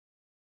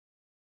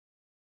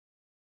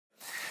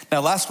Now,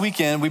 last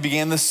weekend, we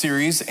began this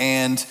series,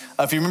 and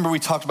if you remember, we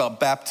talked about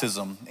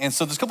baptism. And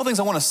so there's a couple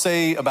things I want to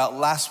say about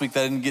last week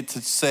that I didn't get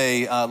to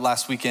say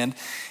last weekend.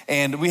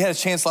 And we had a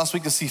chance last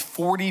week to see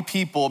 40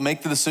 people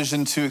make the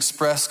decision to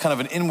express kind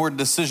of an inward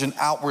decision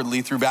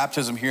outwardly through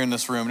baptism here in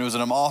this room. And it was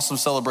an awesome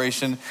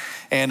celebration,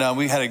 and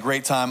we had a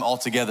great time all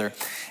together.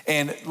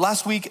 And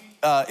last week,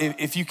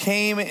 if you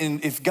came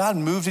and if God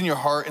moved in your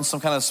heart in some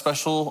kind of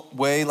special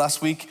way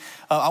last week,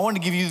 I wanted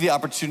to give you the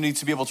opportunity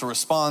to be able to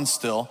respond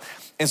still.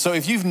 And so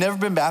if you've never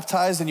been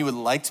baptized and you would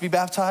like to be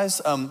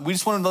baptized, we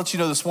just wanted to let you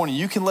know this morning,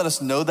 you can let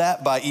us know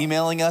that by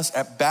emailing us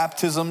at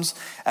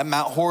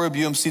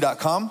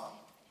baptisms@mounthorebumc.com.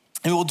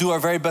 And we'll do our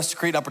very best to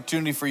create an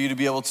opportunity for you to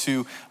be able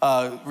to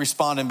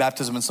respond in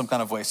baptism in some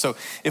kind of way. So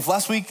if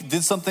last week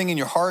did something in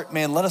your heart,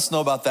 man, let us know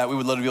about that. We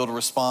would love to be able to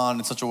respond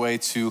in such a way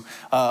to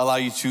allow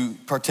you to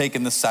partake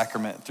in this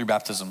sacrament through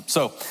baptism.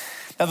 So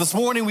now this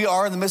morning we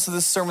are in the midst of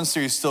this sermon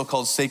series still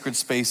called Sacred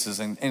Spaces.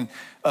 And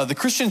the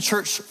Christian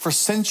church for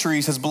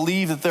centuries has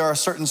believed that there are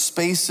certain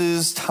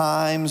spaces,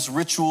 times,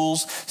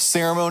 rituals,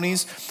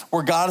 ceremonies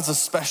where God is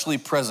especially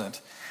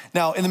present.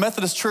 Now, in the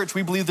Methodist Church,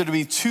 we believe there to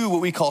be two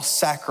what we call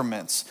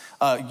sacraments,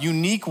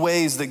 unique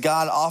ways that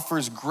God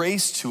offers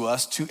grace to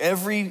us, to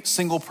every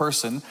single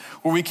person,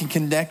 where we can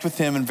connect with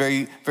him in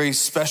very, very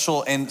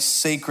special and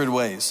sacred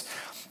ways.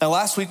 Now,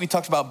 last week we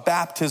talked about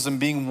baptism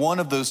being one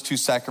of those two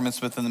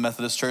sacraments within the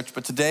Methodist Church,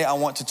 but today I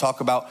want to talk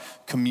about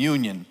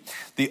communion,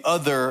 the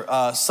other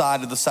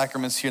side of the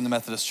sacraments here in the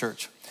Methodist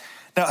Church.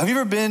 Now, have you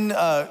ever been,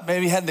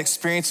 maybe had an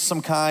experience of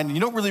some kind, and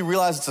you don't really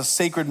realize it's a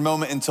sacred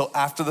moment until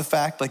after the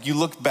fact? Like you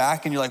look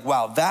back and you're like,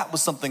 wow, that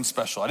was something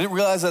special. I didn't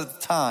realize that at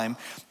the time,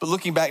 but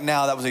looking back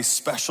now, that was a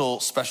special,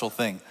 special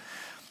thing.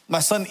 My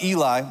son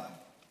Eli,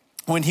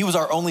 when he was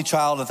our only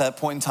child at that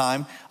point in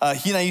time,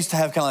 he and I used to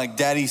have kind of like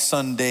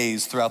daddy-son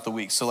days throughout the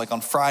week. So like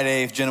on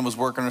Friday, if Jenna was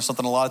working or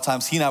something, a lot of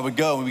times he and I would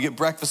go and we'd get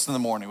breakfast in the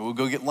morning. We would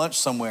go get lunch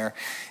somewhere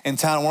in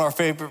town. And one of our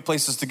favorite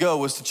places to go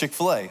was to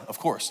Chick-fil-A, of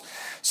course.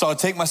 So I'd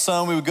take my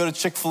son, we would go to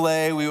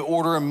Chick-fil-A, we would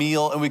order a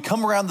meal, and we'd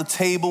come around the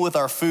table with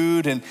our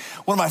food. And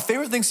one of my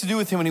favorite things to do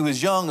with him when he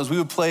was young is we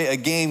would play a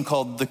game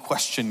called the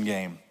question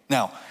game.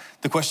 Now,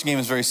 the question game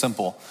is very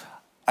simple.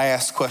 I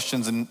asked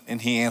questions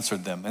and he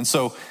answered them. And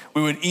so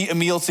we would eat a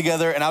meal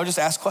together and I would just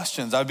ask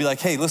questions. I would be like,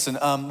 hey, listen,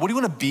 what do you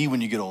want to be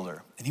when you get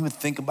older? And he would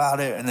think about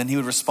it and then he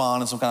would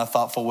respond in some kind of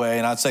thoughtful way.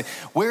 And I'd say,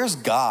 where's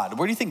God?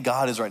 Where do you think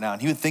God is right now?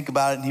 And he would think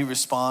about it and he would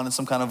respond in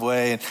some kind of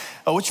way. And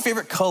what's your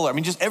favorite color? I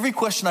mean, just every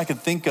question I could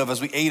think of as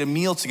we ate a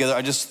meal together,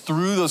 I just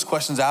threw those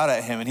questions out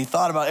at him and he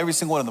thought about every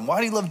single one of them. Why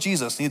do you love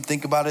Jesus? And he'd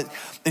think about it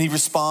and he'd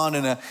respond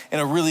in a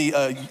really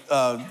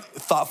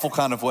thoughtful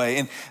kind of way.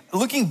 And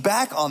looking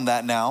back on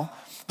that now,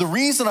 the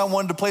reason I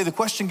wanted to play the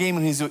question game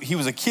when he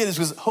was a kid is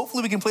because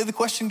hopefully we can play the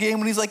question game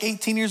when he's like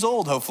 18 years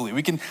old, hopefully.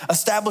 We can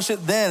establish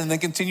it then and then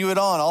continue it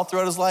on all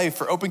throughout his life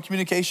for open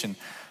communication.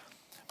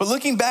 But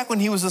looking back when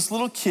he was this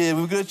little kid,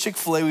 we would go to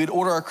Chick-fil-A, we'd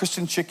order our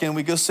Christian chicken,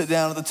 we'd go sit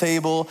down at the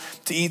table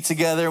to eat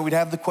together, we'd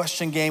have the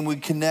question game,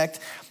 we'd connect.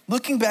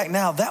 Looking back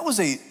now, that was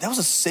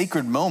a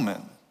sacred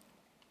moment.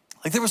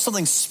 Like there was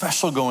something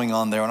special going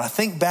on there. And I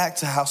think back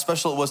to how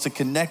special it was to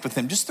connect with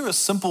him just through a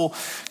simple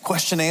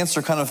question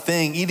answer kind of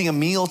thing, eating a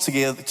meal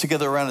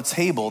together around a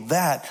table.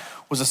 That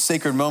was a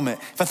sacred moment.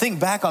 If I think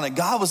back on it,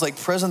 God was like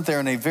present there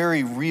in a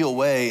very real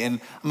way.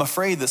 And I'm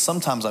afraid that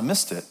sometimes I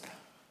missed it.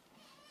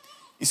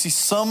 You see,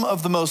 some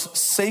of the most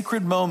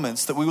sacred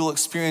moments that we will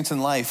experience in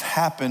life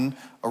happen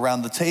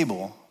around the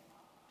table.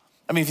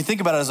 I mean, if you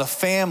think about it as a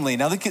family,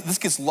 now this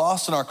gets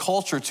lost in our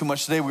culture too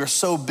much today. We are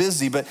so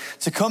busy, but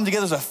to come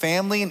together as a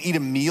family and eat a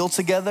meal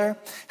together,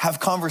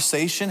 have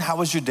conversation, how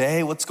was your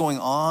day, what's going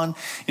on,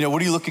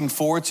 what are you looking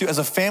forward to? As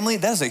a family,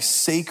 that is a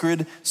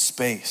sacred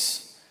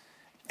space,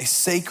 a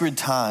sacred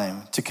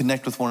time to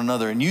connect with one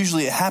another. And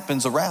usually it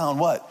happens around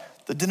what?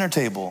 The dinner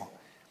table,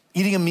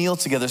 eating a meal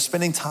together,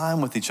 spending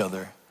time with each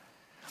other.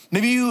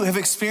 Maybe you have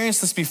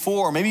experienced this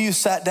before. Maybe you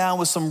sat down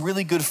with some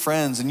really good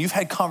friends and you've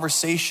had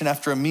conversation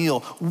after a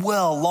meal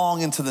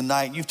long into the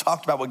night. You've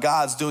talked about what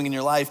God's doing in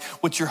your life,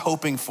 what you're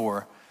hoping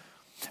for.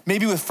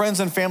 Maybe with friends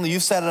and family,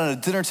 you've sat at a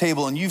dinner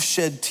table and you've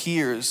shed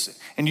tears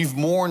and you've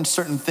mourned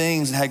certain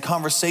things and had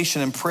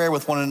conversation and prayer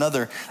with one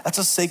another. That's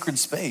a sacred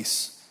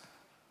space.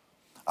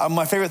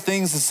 My favorite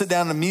thing is to sit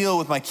down at a meal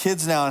with my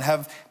kids now and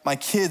have my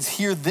kids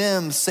hear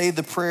them say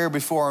the prayer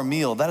before our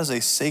meal. That is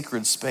a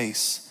sacred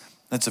space.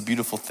 That's a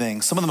beautiful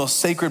thing. Some of the most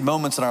sacred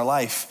moments in our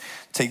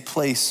life take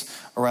place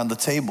around the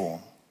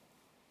table.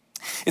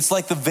 It's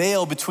like the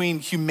veil between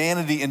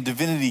humanity and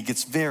divinity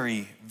gets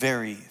very,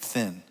 very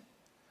thin.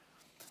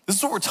 This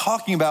is what we're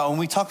talking about when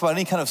we talk about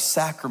any kind of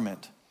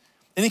sacrament,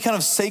 any kind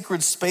of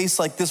sacred space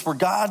like this where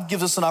God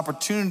gives us an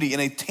opportunity in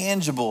a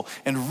tangible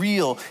and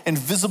real and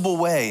visible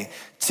way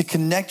to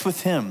connect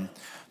with him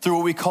through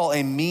what we call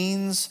a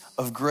means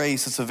of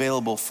grace that's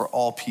available for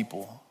all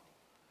people.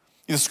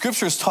 The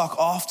scriptures talk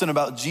often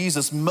about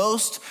Jesus.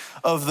 Most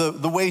of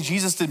the way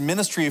Jesus did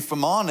ministry, if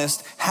I'm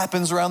honest,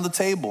 happens around the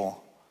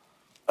table.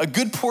 A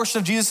good portion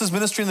of Jesus'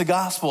 ministry in the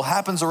gospel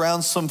happens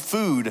around some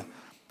food.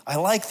 I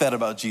like that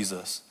about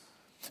Jesus.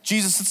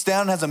 Jesus sits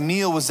down and has a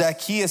meal with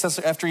Zacchaeus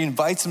after he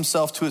invites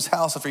himself to his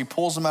house, after he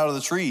pulls him out of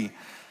the tree.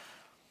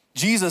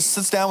 Jesus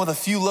sits down with a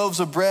few loaves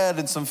of bread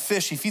and some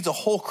fish. He feeds a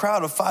whole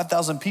crowd of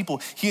 5,000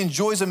 people. He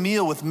enjoys a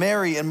meal with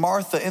Mary and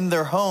Martha in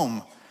their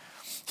home.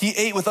 He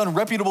ate with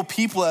unreputable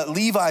people at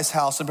Levi's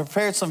house and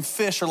prepared some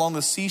fish along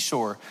the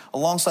seashore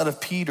alongside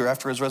of Peter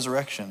after his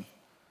resurrection.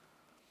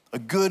 A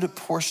good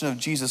portion of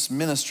Jesus'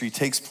 ministry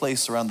takes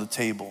place around the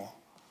table.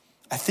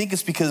 I think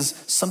it's because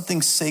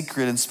something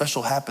sacred and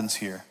special happens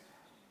here.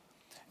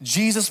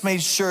 Jesus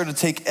made sure to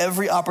take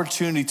every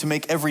opportunity to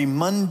make every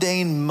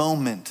mundane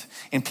moment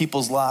in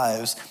people's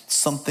lives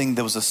something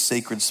that was a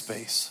sacred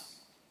space.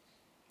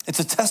 It's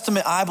a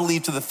testament, I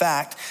believe, to the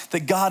fact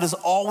that God is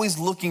always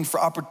looking for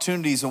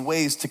opportunities and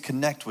ways to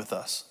connect with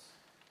us.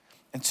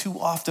 And too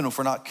often, if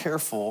we're not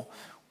careful,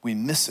 we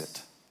miss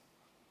it.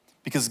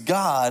 Because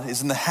God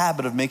is in the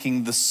habit of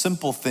making the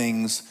simple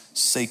things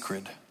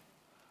sacred.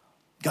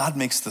 God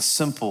makes the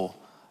simple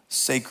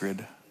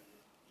sacred.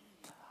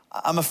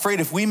 I'm afraid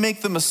if we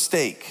make the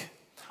mistake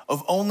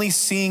of only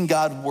seeing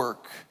God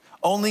work,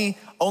 only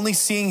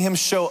seeing him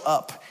show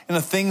up in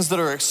the things that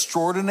are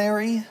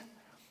extraordinary,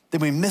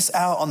 then we miss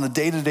out on the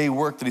day-to-day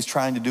work that he's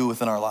trying to do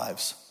within our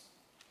lives.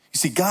 You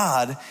see,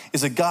 God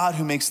is a God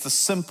who makes the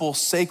simple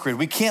sacred.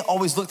 We can't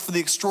always look for the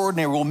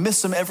extraordinary. We'll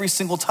miss him every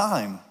single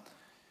time.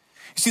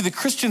 You see, the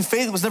Christian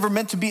faith was never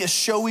meant to be a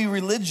showy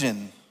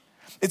religion.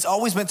 It's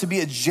always meant to be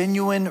a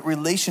genuine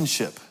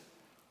relationship.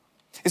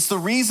 It's the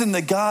reason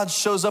that God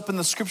shows up in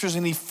the scriptures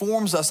and he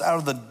forms us out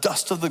of the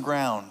dust of the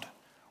ground,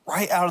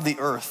 right out of the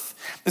earth.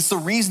 It's the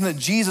reason that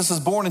Jesus is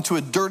born into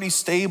a dirty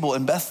stable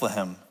in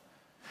Bethlehem.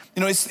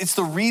 You know, it's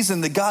the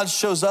reason that God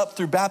shows up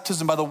through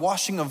baptism by the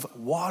washing of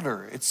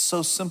water. It's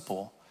so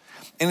simple.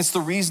 And it's the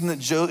reason that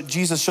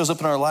Jesus shows up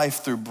in our life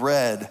through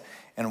bread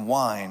and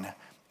wine.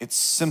 It's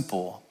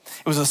simple.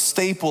 It was a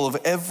staple of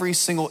every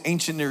single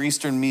ancient Near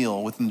Eastern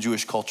meal within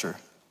Jewish culture.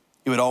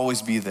 It would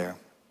always be there.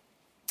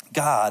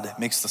 God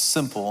makes the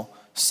simple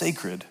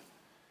sacred.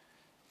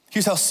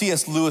 Here's how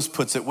C.S. Lewis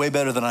puts it way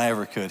better than I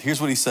ever could. Here's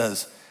what he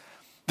says.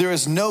 There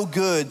is no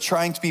good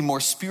trying to be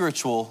more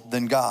spiritual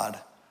than God.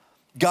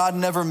 God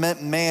never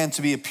meant man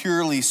to be a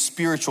purely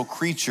spiritual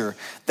creature.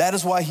 That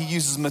is why he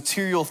uses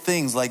material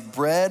things like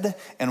bread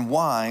and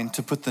wine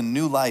to put the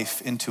new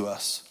life into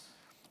us.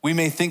 We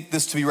may think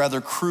this to be rather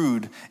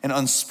crude and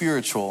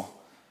unspiritual,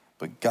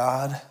 but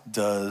God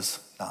does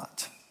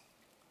not.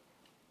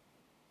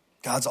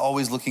 God's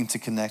always looking to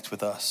connect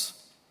with us.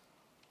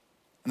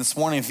 And this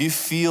morning, if you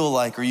feel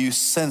like or you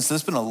sense that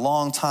it's been a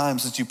long time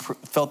since you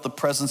felt the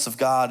presence of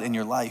God in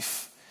your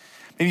life,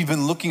 maybe you've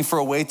been looking for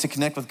a way to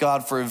connect with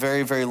God for a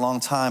very, very long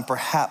time.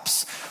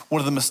 Perhaps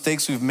one of the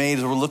mistakes we've made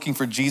is we're looking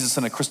for Jesus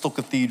in a crystal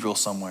cathedral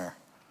somewhere.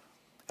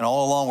 And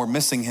all along, we're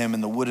missing him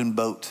in the wooden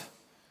boat,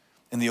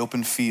 in the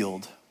open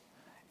field,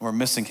 and we're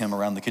missing him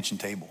around the kitchen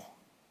table.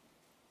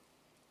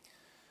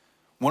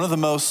 One of the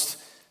most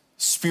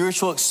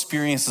spiritual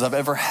experiences I've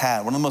ever had,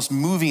 one of the most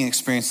moving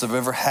experiences I've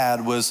ever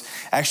had was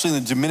actually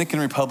in the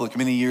Dominican Republic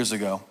many years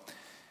ago.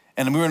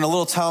 And we were in a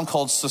little town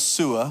called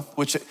Sosua,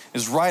 which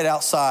is right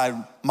outside,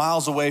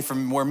 miles away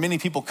from where many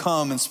people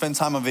come and spend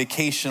time on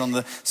vacation on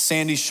the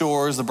sandy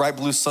shores, the bright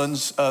blue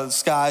skies,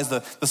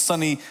 the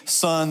sunny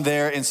sun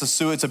there in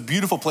Sosua. It's a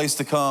beautiful place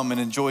to come and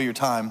enjoy your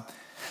time.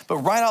 But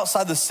right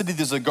outside the city,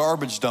 there's a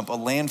garbage dump, a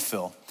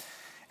landfill.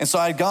 And so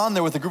I had gone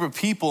there with a group of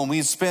people and we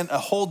had spent a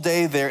whole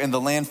day there in the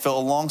landfill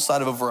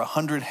alongside of over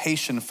 100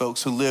 Haitian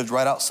folks who lived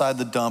right outside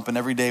the dump and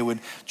every day would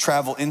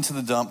travel into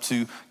the dump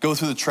to go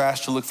through the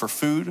trash to look for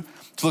food,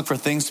 to look for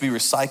things to be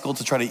recycled,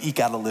 to try to eke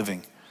out a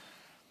living.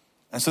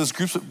 And so this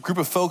group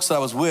of folks that I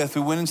was with,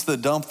 we went into the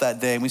dump that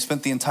day and we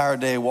spent the entire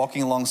day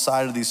walking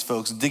alongside of these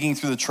folks, digging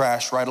through the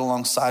trash right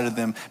alongside of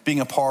them,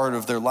 being a part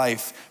of their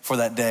life for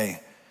that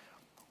day.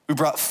 We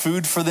brought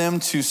food for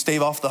them to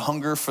stave off the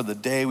hunger for the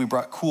day. We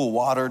brought cool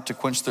water to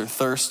quench their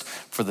thirst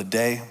for the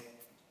day.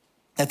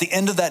 At the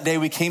end of that day,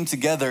 we came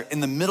together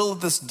in the middle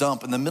of this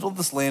dump, in the middle of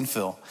this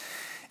landfill.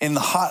 In the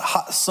hot,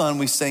 hot sun,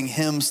 we sang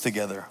hymns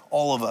together,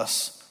 all of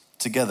us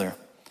together.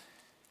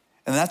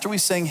 And after we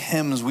sang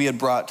hymns, we had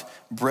brought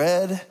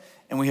bread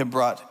and we had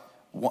brought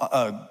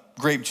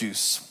grape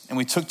juice. And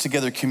we took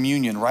together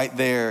communion right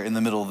there in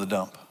the middle of the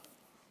dump.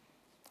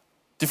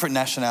 Different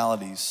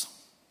nationalities,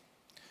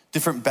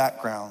 different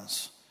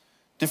backgrounds,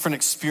 different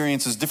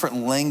experiences, different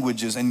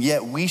languages, and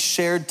yet we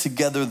shared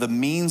together the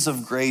means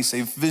of grace,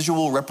 a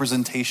visual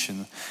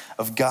representation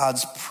of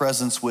God's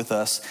presence with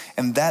us,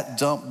 and that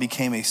dump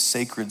became a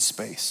sacred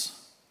space,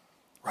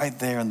 right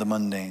there in the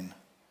mundane,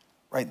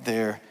 right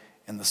there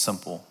in the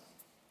simple.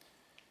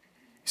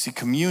 You see,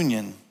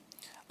 communion,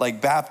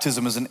 like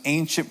baptism, is an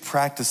ancient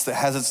practice that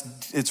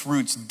has its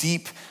roots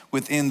deep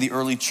within the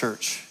early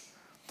church.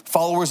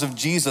 Followers of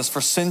Jesus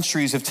for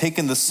centuries have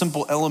taken the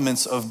simple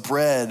elements of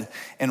bread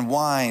and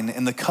wine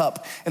and the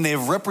cup, and they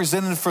have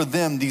represented for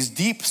them these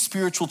deep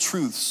spiritual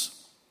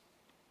truths.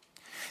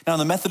 Now, in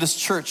the Methodist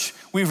Church,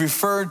 we've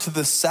referred to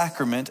this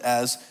sacrament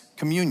as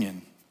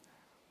communion.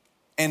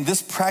 And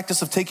this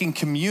practice of taking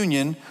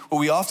communion, what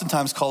we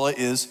oftentimes call it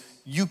is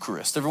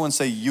Eucharist. Everyone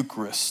say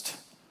Eucharist.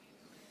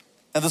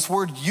 Now this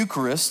word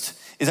Eucharist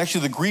is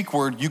actually the Greek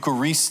word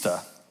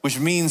Eucharista, which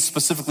means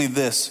specifically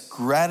this: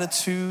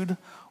 gratitude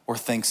or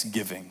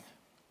thanksgiving.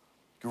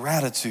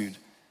 Gratitude,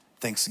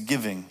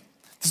 thanksgiving.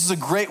 This is a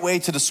great way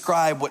to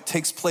describe what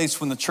takes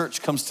place when the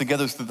church comes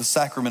together through the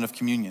sacrament of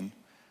communion.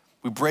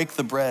 We break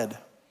the bread,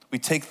 we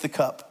take the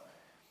cup,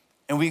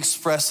 and we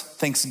express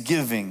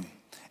thanksgiving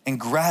and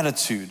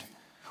gratitude.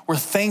 We're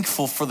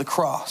thankful for the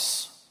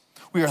cross.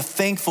 We are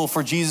thankful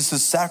for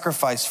Jesus'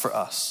 sacrifice for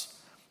us.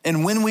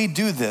 And when we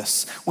do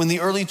this, when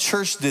the early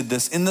church did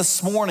this, in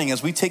this morning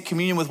as we take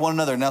communion with one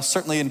another, now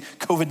certainly in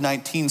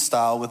COVID-19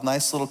 style with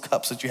nice little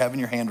cups that you have in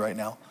your hand right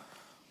now,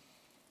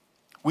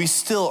 we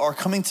still are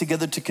coming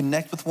together to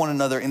connect with one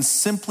another, and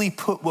simply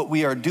put, what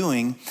we are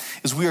doing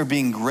is we are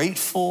being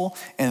grateful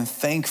and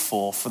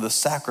thankful for the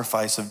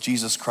sacrifice of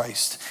Jesus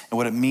Christ and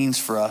what it means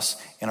for us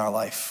in our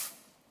life.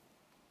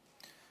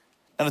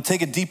 Now, to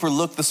take a deeper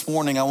look this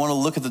morning, I want to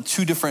look at the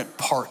two different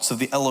parts of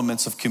the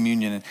elements of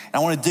communion. And I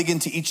want to dig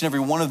into each and every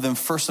one of them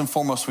first and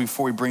foremost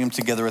before we bring them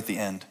together at the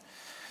end.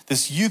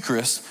 This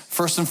Eucharist,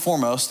 first and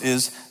foremost,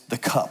 is the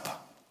cup.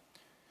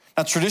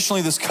 Now,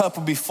 traditionally, this cup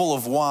would be full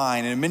of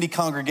wine, and in many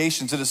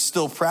congregations, it is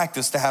still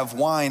practiced to have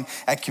wine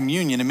at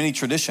communion in many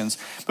traditions.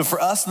 But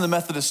for us in the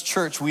Methodist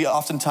Church, we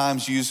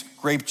oftentimes use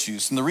grape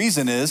juice. And the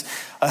reason is,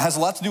 it has a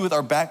lot to do with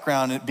our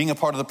background and being a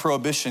part of the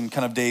Prohibition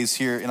kind of days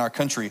here in our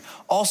country.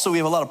 Also, we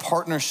have a lot of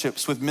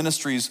partnerships with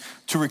ministries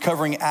to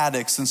recovering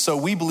addicts. And so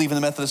we believe in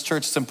the Methodist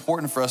Church, it's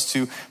important for us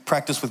to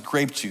practice with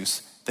grape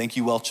juice. Thank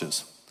you,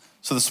 Welch's.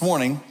 So this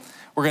morning,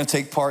 we're going to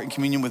take part in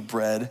communion with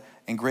bread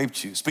and grape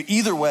juice. But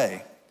either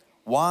way,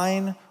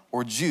 wine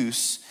or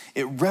juice,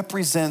 it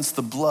represents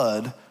the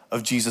blood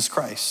of Jesus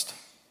Christ.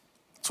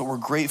 It's what we're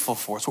grateful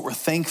for. It's what we're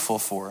thankful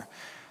for.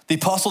 The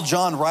Apostle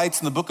John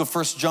writes in the book of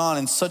 1 John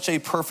in such a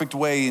perfect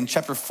way in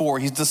chapter 4.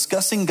 He's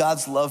discussing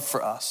God's love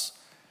for us.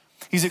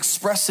 He's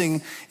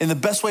expressing in the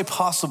best way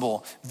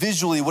possible,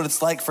 visually, what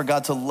it's like for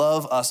God to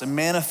love us and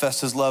manifest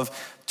his love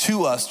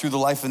to us through the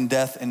life and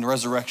death and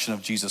resurrection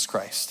of Jesus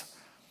Christ.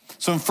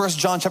 So in 1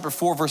 John chapter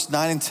 4, verse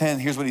 9 and 10,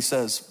 here's what he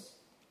says.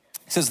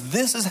 He says,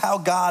 "This is how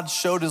God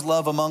showed his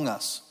love among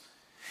us.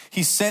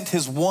 He sent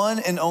his one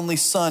and only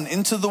Son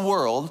into the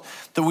world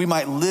that we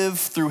might live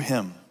through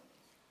him."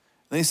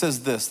 Then he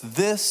says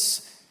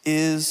this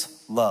is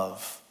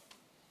love.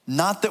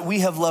 Not that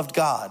we have loved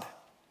God,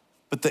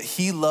 but that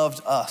he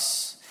loved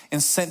us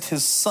and sent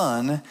his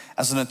Son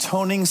as an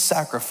atoning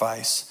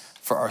sacrifice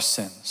for our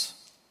sins.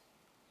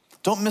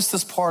 Don't miss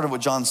this part of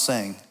what John's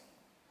saying.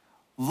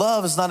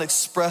 Love is not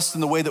expressed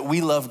in the way that we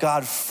love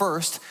God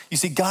first. You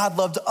see, God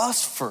loved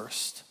us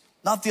first,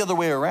 not the other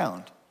way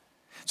around.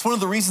 It's one of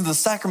the reasons the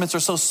sacraments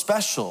are so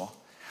special.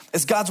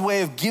 It's God's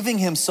way of giving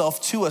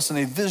himself to us in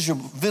a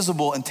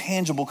visible and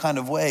tangible kind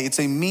of way. It's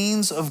a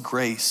means of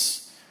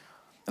grace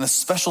and a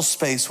special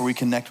space where we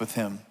connect with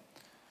him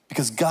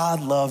because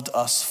God loved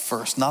us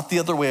first, not the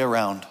other way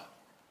around.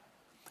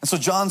 And so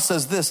John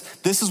says this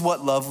is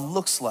what love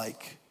looks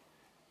like.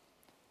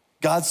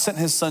 God sent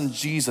his Son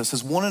Jesus,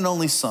 his one and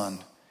only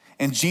Son,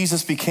 and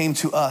Jesus became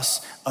to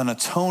us an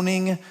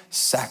atoning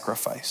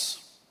sacrifice.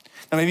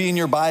 Now maybe in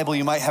your Bible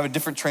you might have a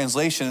different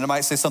translation and it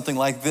might say something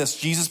like this: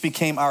 Jesus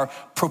became our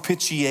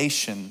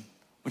propitiation,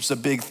 which is a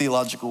big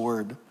theological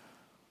word.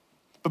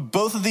 But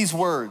both of these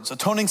words,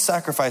 atoning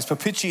sacrifice,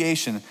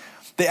 propitiation,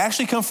 they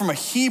actually come from a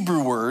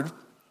Hebrew word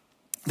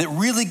that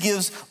really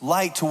gives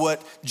light to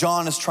what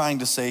John is trying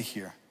to say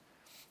here.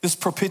 This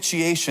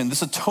propitiation,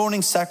 this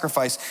atoning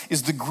sacrifice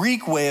is the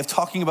Greek way of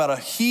talking about a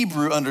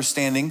Hebrew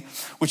understanding,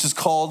 which is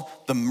called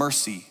the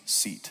mercy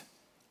seat.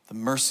 The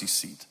mercy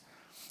seat.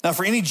 Now,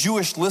 for any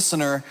Jewish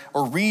listener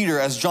or reader,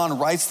 as John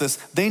writes this,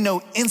 they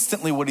know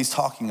instantly what he's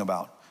talking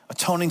about.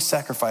 Atoning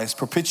sacrifice,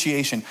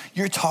 propitiation,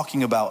 you're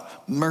talking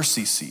about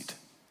mercy seat.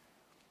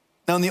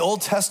 Now, in the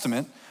Old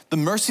Testament, the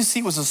mercy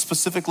seat was a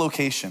specific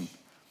location.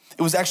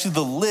 It was actually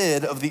the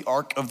lid of the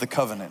Ark of the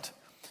Covenant.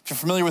 If you're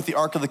familiar with the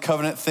Ark of the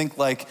Covenant, think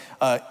like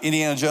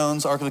Indiana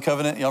Jones, Ark of the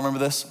Covenant. Y'all remember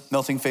this?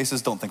 Melting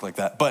faces, don't think like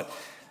that. But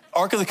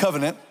Ark of the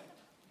Covenant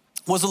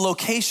was a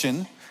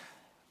location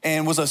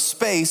and was a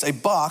space, a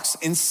box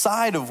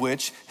inside of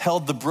which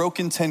held the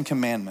broken 10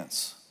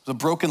 Commandments, the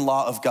broken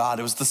law of God.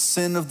 It was the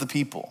sin of the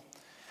people.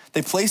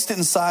 They placed it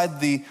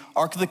inside the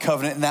Ark of the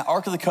Covenant, and that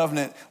Ark of the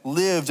Covenant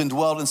lived and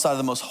dwelled inside of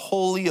the most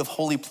holy of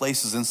holy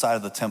places inside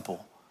of the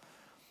temple.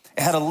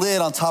 It had a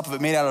lid on top of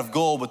it made out of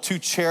gold with 2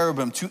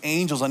 cherubim, 2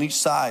 angels on each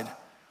side.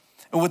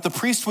 And what the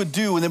priest would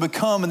do when they would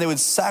come and they would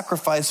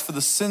sacrifice for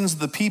the sins of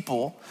the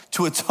people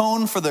to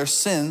atone for their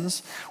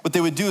sins, what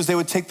they would do is they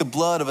would take the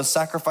blood of a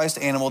sacrificed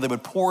animal, they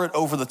would pour it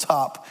over the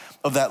top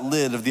of that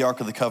lid of the Ark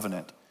of the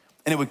Covenant.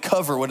 And it would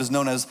cover what is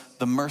known as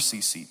the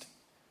mercy seat.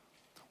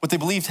 What they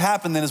believed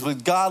happened then is when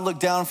God looked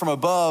down from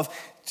above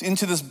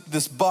into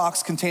this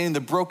box containing the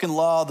broken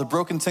law, the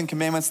broken 10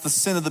 Commandments, the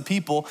sin of the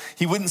people,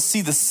 he wouldn't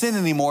see the sin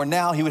anymore.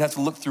 Now he would have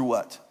to look through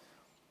what?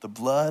 The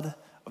blood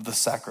of the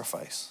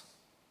sacrifice.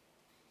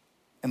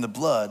 And the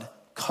blood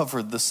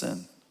covered the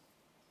sin.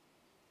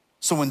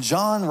 So when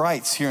John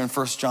writes here in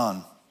 1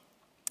 John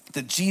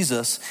that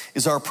Jesus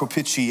is our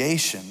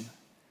propitiation,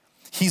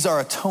 he's our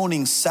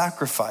atoning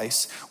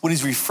sacrifice, what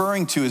he's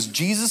referring to is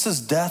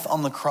Jesus' death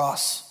on the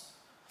cross,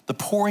 the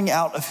pouring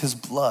out of his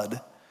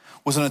blood,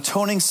 was an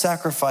atoning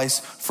sacrifice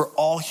for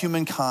all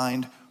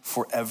humankind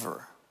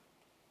forever.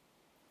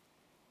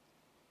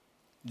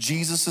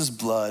 Jesus'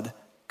 blood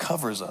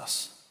covers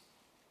us.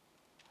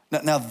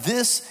 Now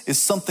this is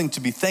something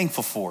to be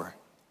thankful for.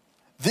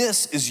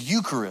 This is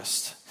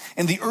Eucharist.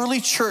 And the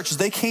early church,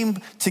 they came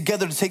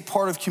together to take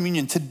part of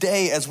communion.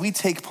 Today, as we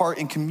take part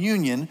in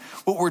communion,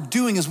 what we're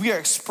doing is we are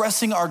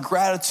expressing our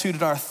gratitude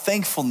and our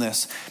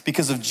thankfulness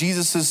because of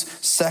Jesus'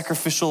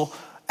 sacrificial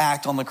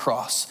act on the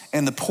cross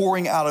and the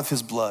pouring out of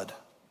his blood.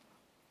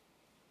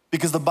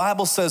 Because the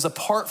Bible says,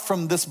 apart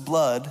from this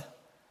blood,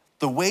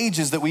 the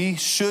wages that we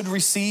should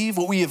receive,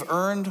 what we have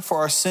earned for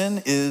our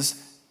sin, is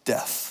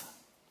death.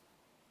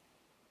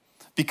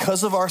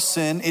 Because of our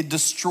sin, it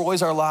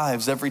destroys our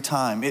lives every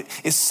time. It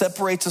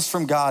separates us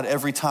from God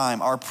every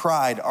time. Our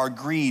pride, our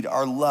greed,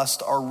 our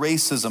lust, our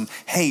racism,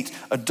 hate,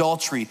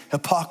 adultery,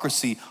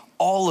 hypocrisy,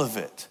 all of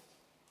it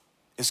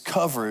is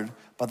covered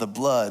by the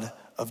blood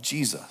of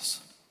Jesus.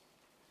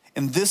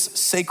 In this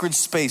sacred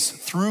space,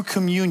 through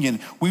communion,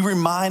 we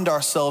remind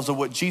ourselves of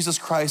what Jesus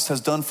Christ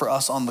has done for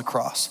us on the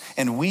cross.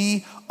 And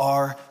we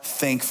are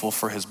thankful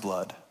for his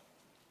blood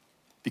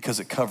because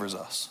it covers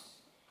us.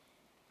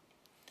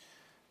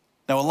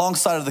 Now,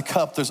 alongside of the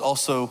cup, there's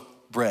also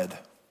bread.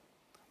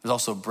 There's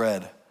also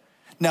bread.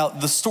 Now,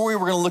 the story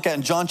we're gonna look at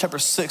in John chapter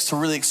 6 to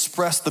really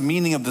express the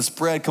meaning of this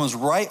bread comes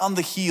right on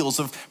the heels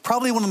of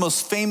probably one of the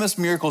most famous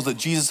miracles that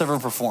Jesus ever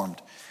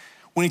performed.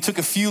 When he took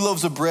a few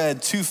loaves of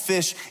bread, 2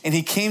 fish, and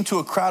he came to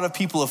a crowd of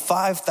people of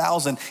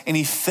 5,000 and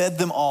he fed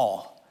them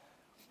all.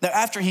 Now,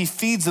 after he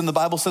feeds them, the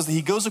Bible says that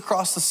he goes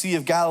across the Sea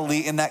of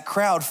Galilee and that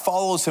crowd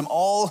follows him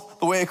all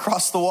the way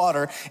across the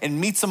water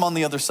and meets him on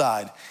the other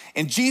side.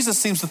 And Jesus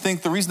seems to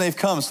think the reason they've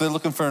come is they're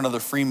looking for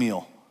another free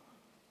meal,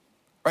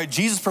 right?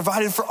 Jesus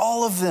provided for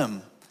all of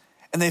them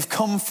and they've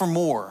come for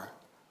more.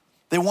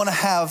 They want to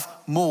have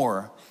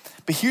more.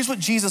 But here's what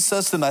Jesus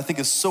says to them that I think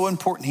is so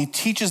important. He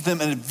teaches them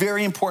a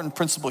very important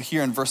principle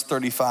here in verse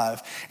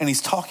 35, and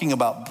he's talking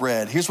about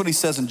bread. Here's what he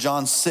says in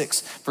John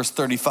 6, verse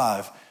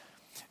 35.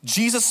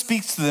 Jesus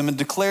speaks to them and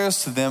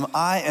declares to them,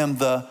 I am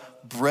the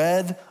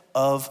bread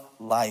of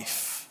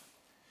life.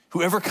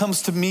 Whoever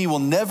comes to me will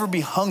never be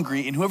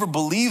hungry, and whoever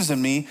believes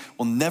in me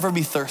will never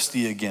be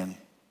thirsty again.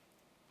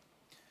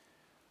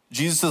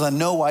 Jesus says, I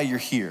know why you're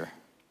here.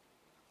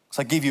 Because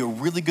I gave you a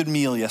really good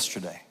meal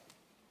yesterday,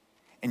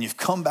 and you've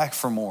come back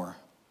for more.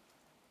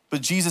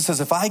 But Jesus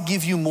says, if I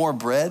give you more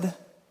bread,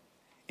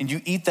 and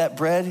you eat that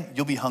bread,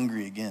 you'll be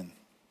hungry again.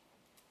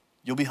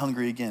 You'll be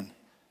hungry again.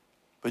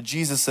 But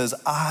Jesus says,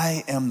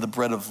 I am the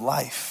bread of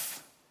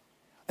life.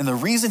 And the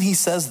reason he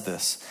says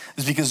this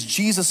is because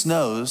Jesus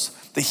knows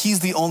that he's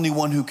the only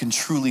one who can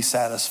truly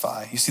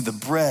satisfy. You see, the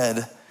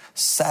bread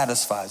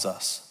satisfies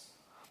us.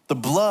 The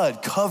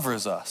blood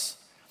covers us,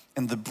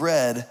 and the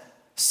bread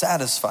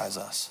satisfies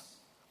us.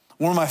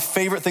 One of my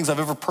favorite things I've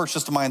ever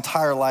purchased in my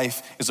entire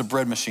life is a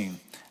bread machine.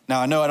 Now,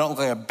 I know I don't look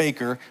like a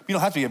baker. You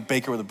don't have to be a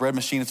baker with a bread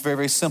machine. It's very,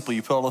 very simple.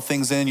 You put all the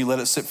things in, you let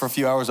it sit for a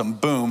few hours, and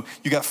boom,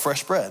 you got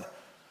fresh bread.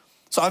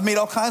 So I've made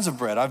all kinds of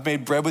bread. I've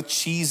made bread with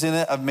cheese in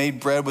it. I've made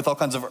bread with all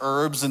kinds of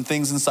herbs and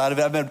things inside of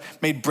it.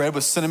 I've made bread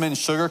with cinnamon and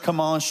sugar. Come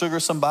on, sugar,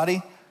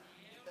 somebody.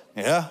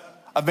 Yeah.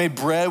 I've made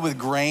bread with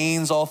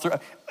grains all through.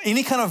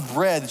 Any kind of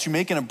bread that you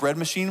make in a bread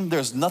machine,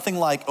 there's nothing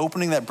like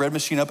opening that bread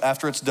machine up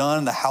after it's done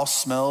and the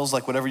house smells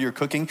like whatever you're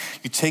cooking.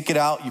 You take it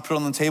out, you put it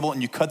on the table,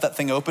 and you cut that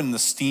thing open and the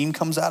steam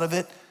comes out of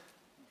it.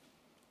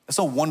 It's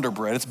a Wonder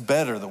Bread. It's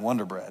better than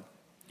Wonder Bread.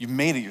 You've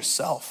made it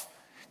yourself.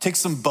 Take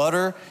some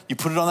butter, you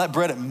put it on that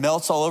bread, it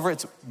melts all over.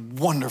 It's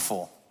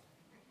wonderful.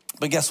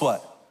 But guess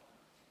what?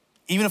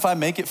 Even if I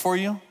make it for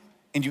you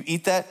and you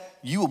eat that,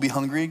 you will be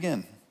hungry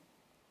again.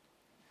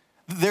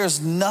 There's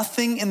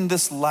nothing in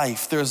this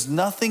life, there's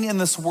nothing in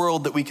this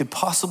world that we could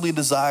possibly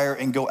desire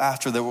and go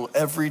after that will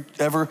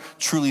ever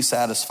truly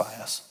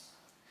satisfy us.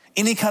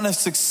 Any kind of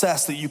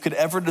success that you could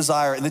ever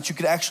desire and that you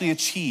could actually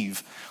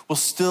achieve will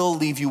still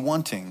leave you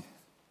wanting.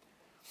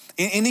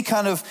 Any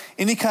kind of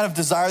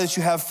desire that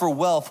you have for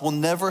wealth will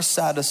never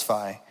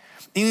satisfy.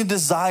 Any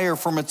desire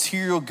for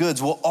material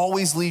goods will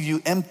always leave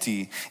you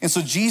empty. And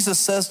so Jesus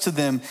says to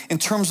them in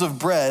terms of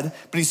bread,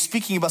 but he's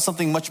speaking about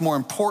something much more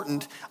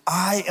important.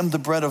 I am the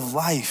bread of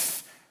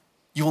life.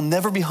 You will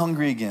never be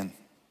hungry again.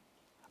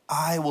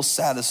 I will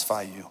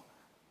satisfy you.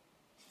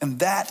 And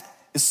that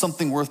is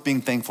something worth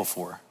being thankful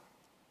for.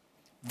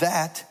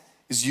 That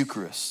is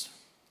Eucharist.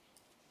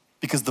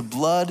 Because the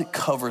blood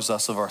covers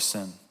us of our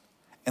sin.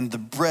 And the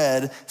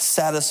bread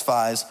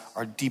satisfies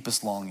our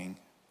deepest longing.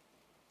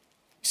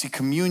 You see,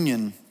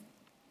 communion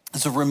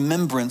is a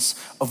remembrance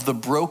of the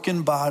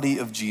broken body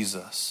of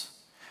Jesus,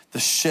 the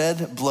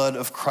shed blood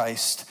of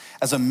Christ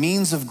as a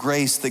means of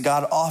grace that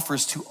God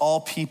offers to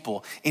all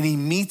people. And he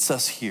meets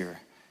us here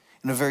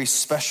in a very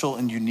special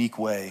and unique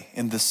way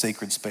in this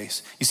sacred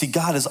space. You see,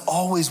 God is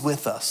always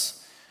with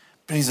us,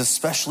 but he's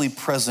especially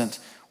present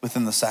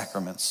within the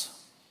sacraments.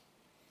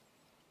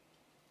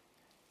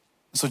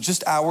 So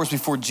just hours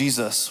before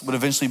Jesus would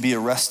eventually be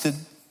arrested,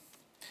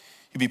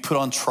 he'd be put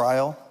on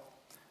trial,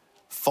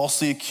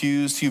 falsely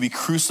accused, he'd be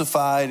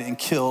crucified and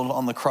killed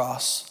on the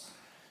cross.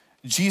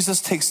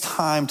 Jesus takes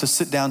time to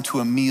sit down to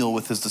a meal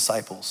with his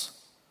disciples.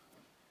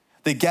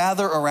 They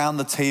gather around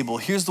the table.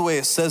 Here's the way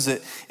it says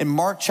it. In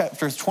Mark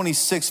chapter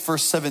 26,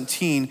 verse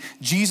 17,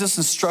 Jesus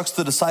instructs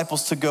the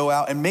disciples to go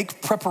out and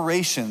make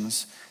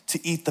preparations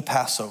to eat the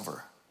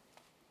Passover.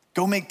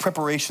 Go make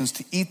preparations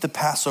to eat the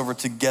Passover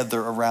together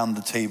around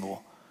the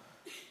table.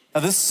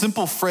 Now, this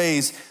simple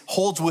phrase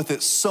holds with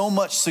it so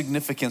much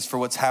significance for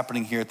what's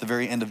happening here at the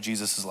very end of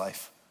Jesus'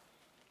 life.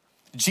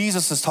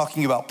 Jesus is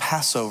talking about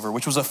Passover,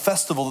 which was a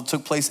festival that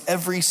took place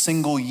every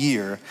single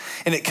year,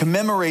 and it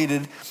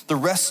commemorated the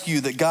rescue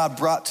that God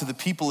brought to the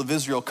people of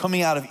Israel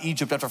coming out of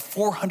Egypt after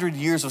 400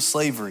 years of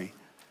slavery.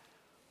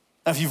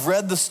 Now, if you've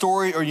read the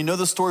story or you know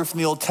the story from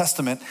the Old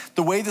Testament,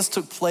 the way this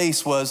took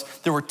place was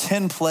there were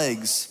 10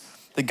 plagues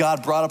that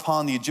God brought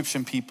upon the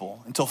Egyptian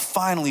people until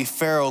finally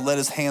Pharaoh let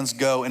his hands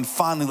go and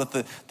finally let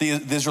the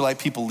Israelite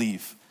people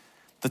leave.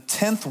 The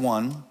 10th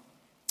one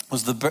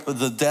was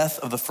the death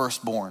of the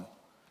firstborn.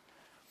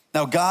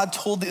 Now, God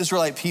told the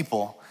Israelite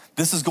people,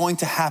 this is going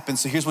to happen,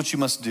 so here's what you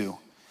must do.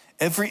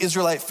 Every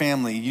Israelite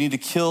family, you need to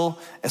kill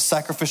a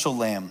sacrificial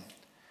lamb.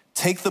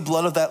 Take the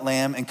blood of that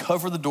lamb and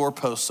cover the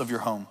doorposts of your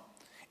home.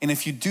 And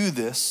if you do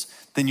this,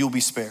 then you'll be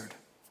spared.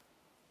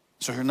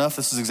 So sure enough,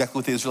 this is exactly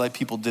what the Israelite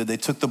people did. They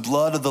took the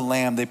blood of the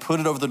lamb, they put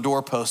it over the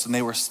doorpost, and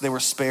they were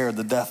spared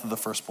the death of the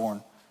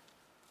firstborn.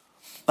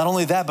 Not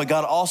only that, but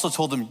God also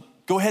told them,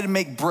 go ahead and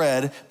make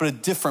bread, but a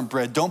different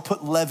bread. Don't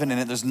put leaven in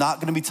it. There's not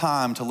gonna be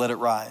time to let it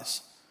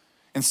rise.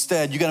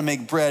 Instead, you gotta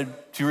make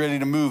bread to be ready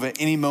to move at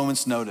any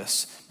moment's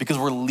notice because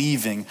we're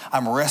leaving.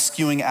 I'm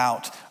rescuing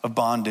out of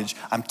bondage.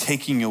 I'm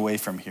taking you away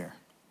from here.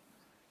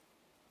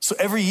 So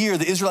every year,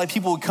 the Israelite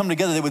people would come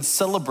together. They would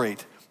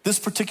celebrate this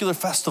particular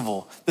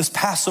festival, this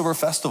Passover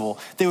festival.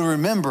 They would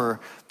remember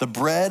the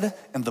bread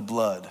and the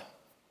blood.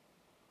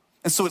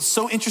 And so it's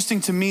so interesting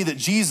to me that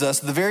Jesus,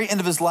 at the very end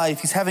of his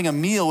life, he's having a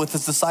meal with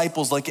his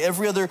disciples like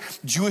every other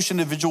Jewish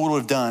individual would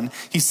have done.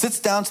 He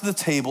sits down to the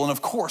table, and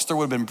of course, there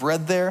would have been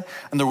bread there,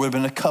 and there would have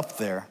been a cup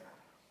there.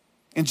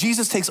 And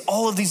Jesus takes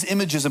all of these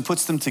images and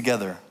puts them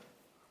together.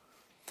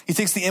 He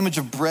takes the image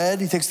of bread,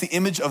 he takes the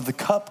image of the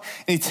cup,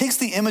 and he takes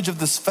the image of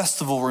this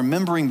festival,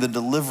 remembering the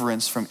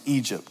deliverance from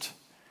Egypt.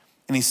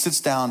 And he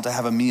sits down to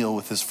have a meal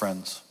with his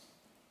friends.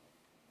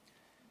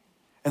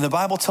 And the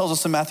Bible tells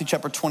us in Matthew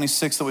chapter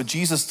 26 that what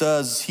Jesus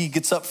does is he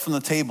gets up from the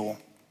table.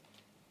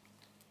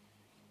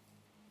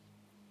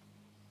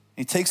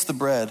 He takes the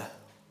bread.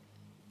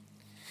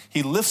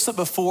 He lifts it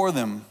before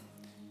them.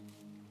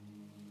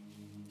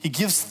 He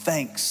gives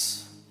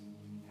thanks.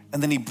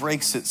 And then he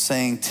breaks it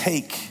saying,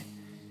 take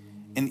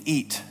and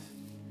eat.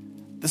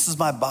 This is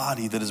my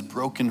body that is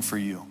broken for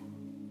you.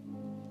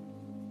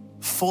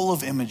 Full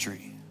of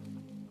imagery,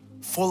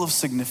 full of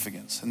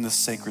significance in this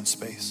sacred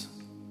space.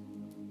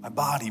 My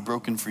body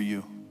broken for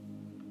you.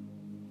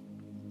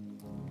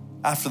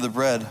 After the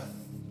bread,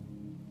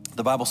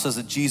 the Bible says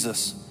that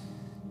Jesus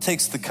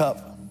takes the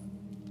cup.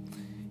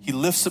 He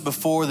lifts it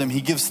before them.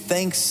 He gives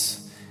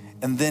thanks.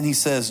 And then he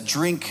says,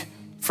 drink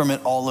from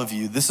it, all of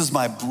you. This is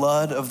my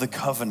blood of the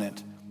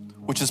covenant,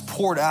 which is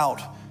poured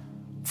out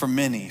for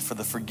many for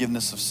the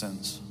forgiveness of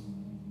sins.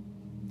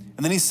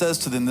 And then he says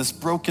to them, this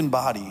broken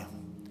body,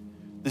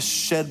 this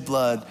shed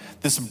blood,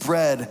 this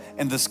bread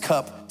and this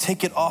cup,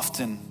 take it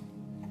often.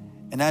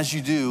 And as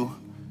you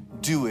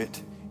do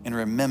it in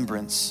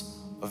remembrance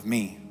of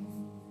me.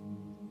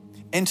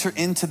 Enter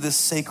into this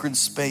sacred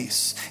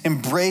space.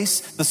 Embrace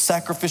the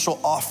sacrificial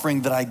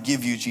offering that I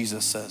give you,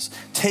 Jesus says.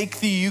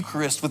 Take the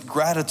Eucharist with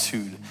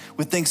gratitude,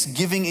 with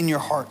thanksgiving in your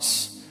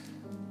hearts.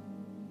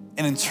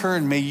 And in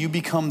turn, may you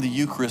become the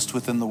Eucharist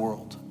within the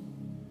world.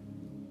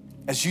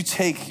 As you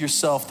take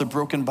yourself, the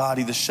broken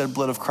body, the shed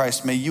blood of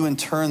Christ, may you in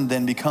turn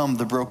then become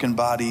the broken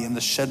body and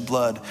the shed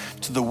blood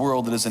to the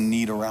world that is in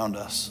need around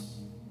us.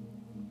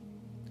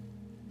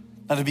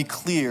 Now, to be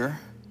clear,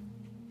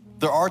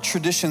 there are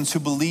traditions who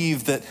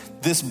believe that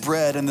this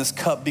bread and this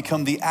cup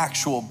become the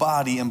actual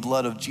body and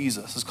blood of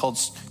Jesus. It's called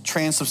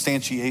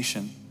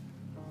transubstantiation.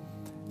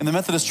 In the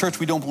Methodist Church,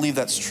 we don't believe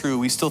that's true.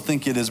 We still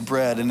think it is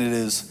bread and it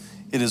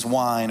is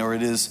wine or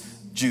it is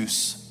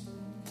juice.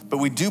 But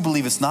we do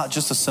believe it's not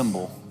just a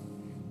symbol.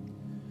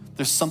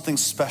 There's something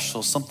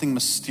special, something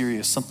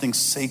mysterious, something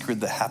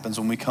sacred that happens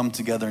when we come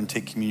together and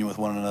take communion with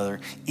one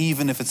another,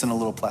 even if it's in a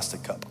little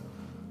plastic cup.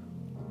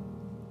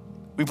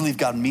 We believe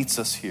God meets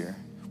us here.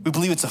 We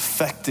believe it's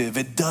effective.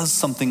 It does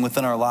something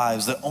within our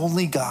lives that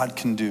only God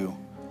can do.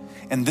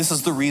 And this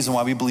is the reason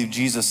why we believe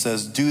Jesus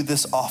says, do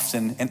this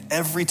often, and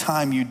every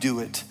time you do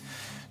it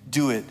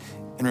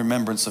in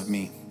remembrance of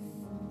me.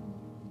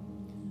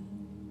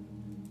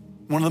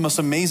 One of the most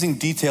amazing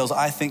details,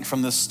 I think,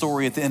 from this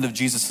story at the end of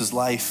Jesus'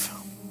 life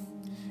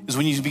is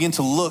when you begin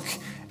to look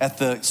at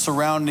the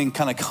surrounding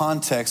kind of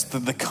context,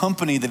 the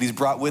company that he's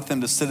brought with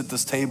him to sit at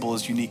this table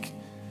is unique.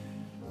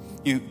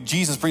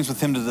 Jesus brings with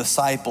him the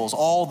disciples,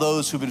 all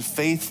those who've been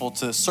faithful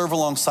to serve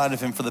alongside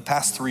of him for the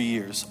past 3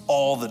 years,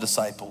 all the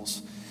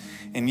disciples.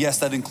 And yes,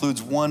 that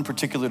includes one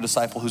particular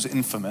disciple who's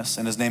infamous,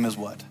 and his name is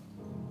what?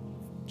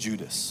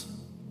 Judas.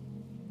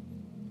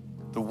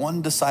 The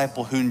one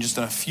disciple who in just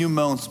a few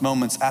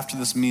moments after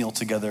this meal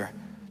together,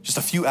 just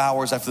a few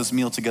hours after this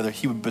meal together,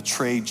 he would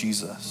betray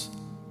Jesus.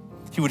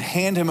 He would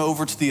hand him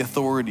over to the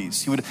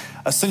authorities. He would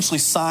essentially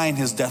sign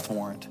his death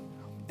warrant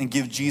and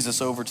give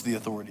Jesus over to the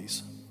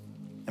authorities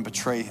and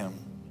betray him.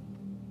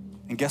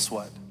 And guess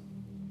what?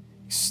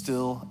 He's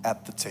still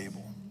at the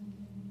table.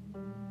 You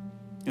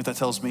know what that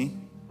tells me?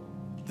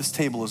 This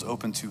table is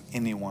open to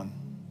anyone.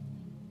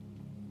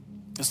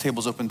 This table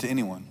is open to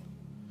anyone.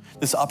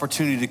 This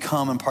opportunity to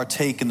come and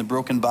partake in the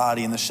broken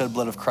body and the shed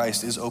blood of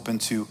Christ is open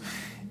to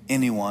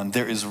anyone.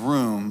 There is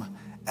room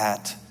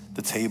at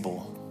the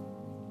table.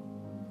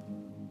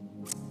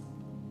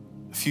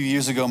 A few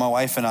years ago, my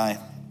wife and I,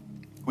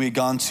 we had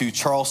gone to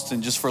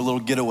Charleston just for a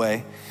little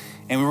getaway.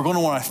 And we were going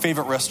to one of my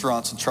favorite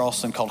restaurants in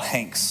Charleston called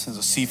Hank's. It's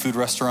a seafood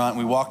restaurant.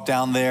 We walked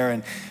down there,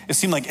 and it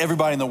seemed like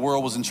everybody in the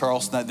world was in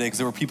Charleston that day because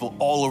there were people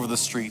all over the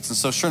streets. And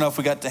so sure enough,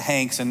 we got to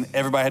Hank's, and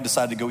everybody had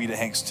decided to go eat at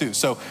Hank's too.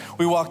 So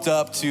we walked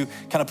up to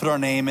kind of put our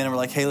name in, and we're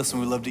like, hey, listen,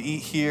 we'd love to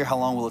eat here. How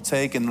long will it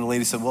take? And the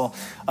lady said, well,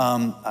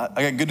 I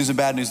got good news and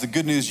bad news. The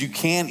good news, you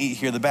can eat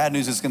here. The bad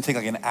news is it's going to take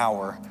like an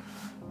hour.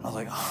 I was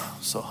like, oh,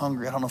 I'm so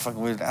hungry. I don't know if I can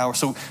wait an hour.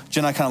 So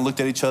Jen and I kind of looked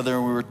at each other,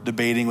 and we were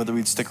debating whether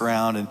we'd stick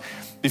around. And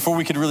before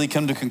we could really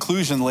come to a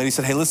conclusion, the lady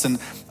said, hey, listen,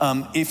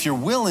 if you're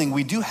willing,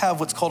 we do have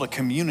what's called a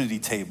community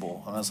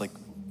table. And I was like,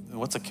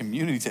 what's a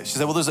community table? She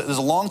said, well, there's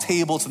a long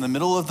table. It's in the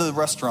middle of the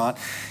restaurant,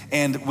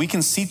 and we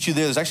can seat you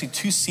there. There's actually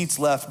 2 seats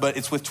left, but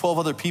it's with 12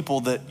 other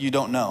people that you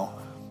don't know.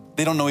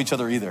 They don't know each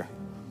other either.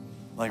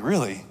 I'm like,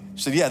 really?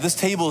 She said, yeah, this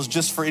table is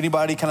just for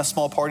anybody, kind of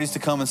small parties to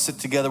come and sit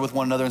together with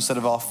one another instead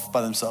of off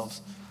by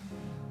themselves.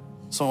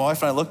 So my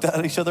wife and I looked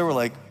at each other. We're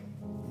like,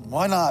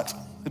 why not?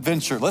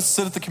 Adventure. Let's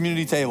sit at the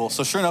community table.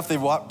 So sure enough, they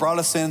brought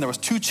us in. There was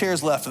 2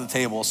 chairs left at the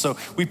table. So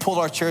we pulled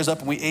our chairs up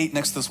and we ate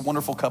next to this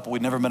wonderful couple.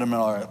 We'd never met them in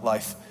our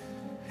life.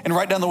 And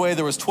right down the way,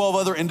 there was 12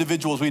 other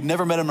individuals. We'd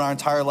never met them in our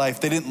entire life.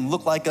 They didn't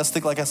look like us,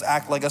 think like us,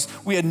 act like us.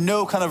 We had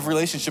no kind of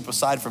relationship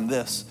aside from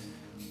this.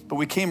 But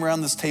we came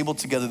around this table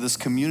together, this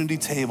community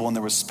table, and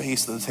there was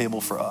space at the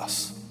table for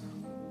us.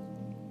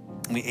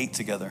 And we ate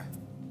together.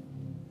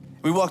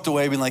 We walked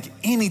away being like,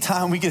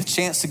 anytime we get a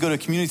chance to go to a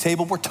community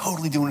table, we're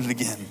totally doing it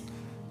again.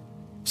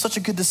 Such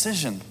a good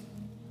decision.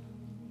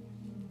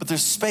 But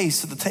there's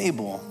space at the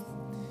table,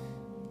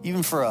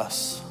 even for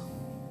us.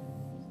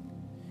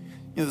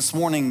 You know, this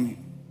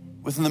morning,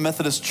 within the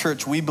Methodist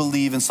Church, we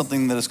believe in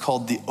something that is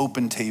called the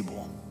open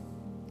table.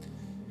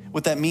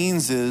 What that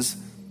means is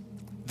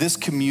this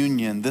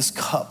communion, this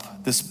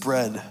cup, this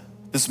bread,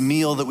 this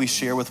meal that we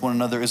share with one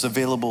another is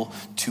available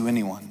to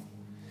anyone.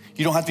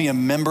 You don't have to be a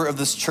member of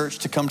this church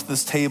to come to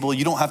this table.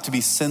 You don't have to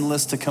be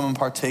sinless to come and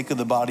partake of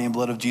the body and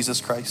blood of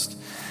Jesus Christ.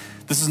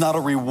 This is not a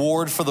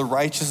reward for the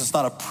righteous. It's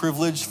not a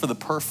privilege for the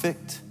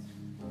perfect.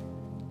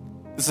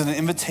 This is an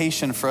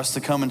invitation for us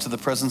to come into the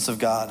presence of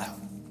God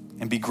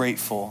and be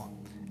grateful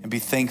and be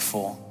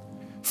thankful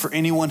for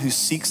anyone who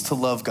seeks to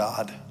love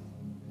God,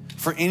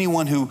 for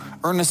anyone who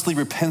earnestly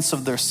repents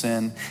of their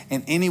sin,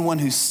 and anyone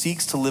who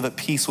seeks to live at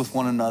peace with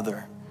one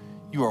another.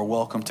 You are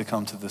welcome to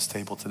come to this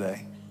table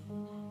today.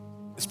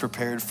 It's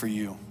prepared for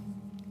you,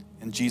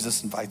 and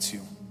Jesus invites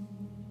you.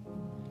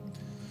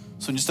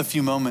 So in just a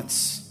few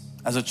moments,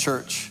 as a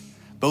church,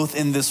 both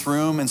in this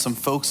room and some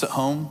folks at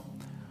home,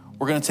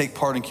 we're going to take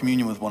part in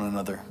communion with one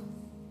another.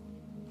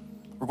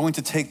 We're going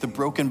to take the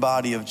broken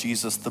body of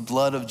Jesus, the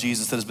blood of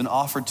Jesus that has been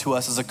offered to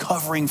us as a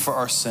covering for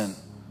our sin,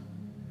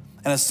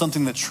 and as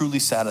something that truly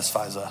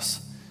satisfies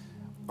us.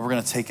 We're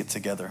going to take it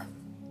together.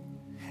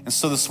 And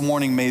so this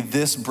morning, may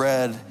this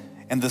bread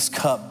and this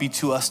cup be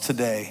to us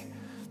today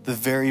the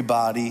very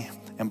body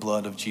and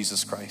blood of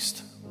Jesus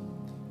Christ.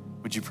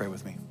 Would you pray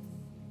with me?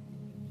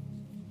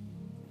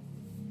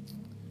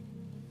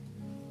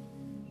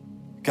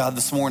 God,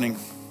 this morning,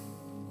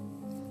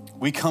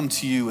 we come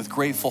to you with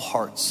grateful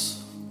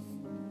hearts,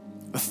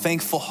 with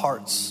thankful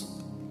hearts,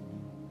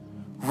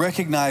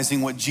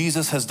 recognizing what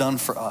Jesus has done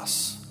for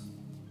us.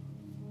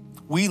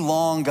 We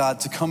long,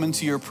 God, to come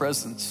into your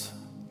presence.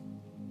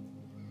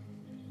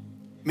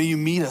 May you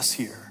meet us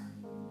here.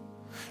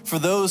 For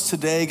those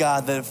today,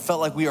 God, that have felt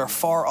like we are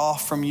far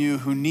off from you,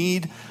 who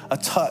need a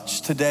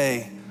touch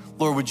today,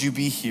 Lord, would you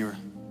be here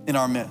in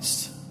our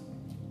midst?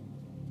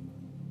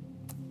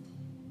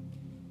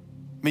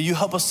 May you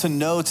help us to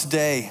know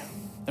today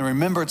and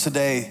remember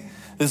today,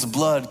 this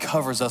blood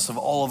covers us of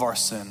all of our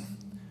sin.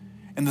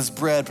 And this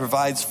bread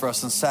provides for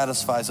us and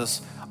satisfies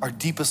us our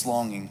deepest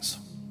longings.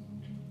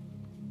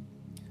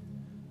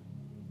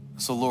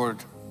 So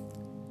Lord,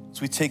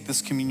 as we take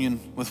this communion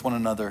with one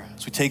another,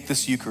 as we take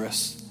this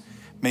Eucharist,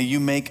 may you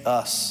make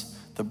us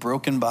the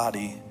broken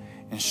body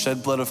and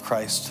shed blood of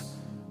Christ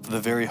for the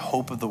very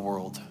hope of the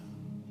world.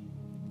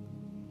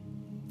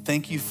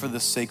 Thank you for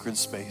this sacred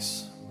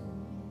space.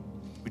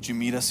 Would you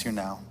meet us here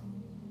now?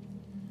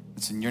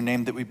 It's in your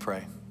name that we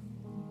pray.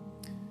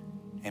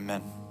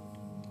 Amen.